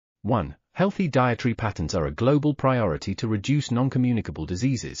1. Healthy dietary patterns are a global priority to reduce non-communicable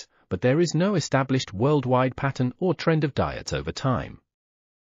diseases, but there is no established worldwide pattern or trend of diets over time.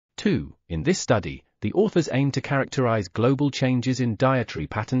 2. In this study, the authors aim to characterize global changes in dietary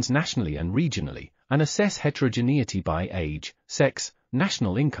patterns nationally and regionally, and assess heterogeneity by age, sex,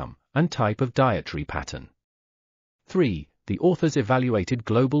 national income, and type of dietary pattern. 3. The authors evaluated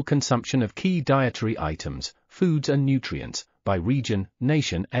global consumption of key dietary items, foods and nutrients, by region,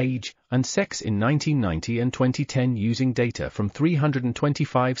 nation, age, and sex in 1990 and 2010 using data from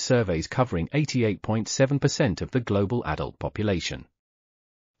 325 surveys covering 88.7% of the global adult population.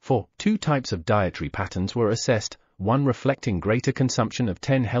 4. Two types of dietary patterns were assessed, one reflecting greater consumption of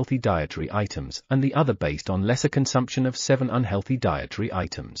 10 healthy dietary items and the other based on lesser consumption of 7 unhealthy dietary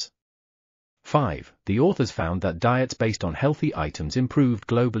items. 5. The authors found that diets based on healthy items improved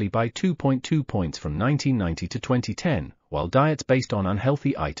globally by 2.2 points from 1990 to 2010, while diets based on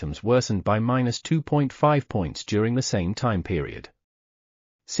unhealthy items worsened by -2.5 points during the same time period.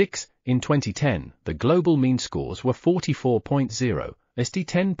 6. In 2010, the global mean scores were 44.0, SD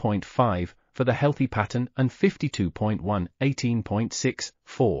 10.5, for the healthy pattern and 52.1, 18.6,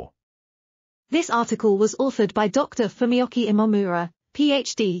 4. This article was authored by Dr. Fumiaki Imamura,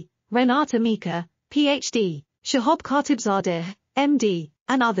 Ph.D., Renata Micha, Ph.D., Shahab Khatibzadeh, M.D.,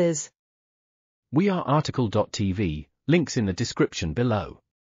 and others. We are RTCLTV, links in the description below.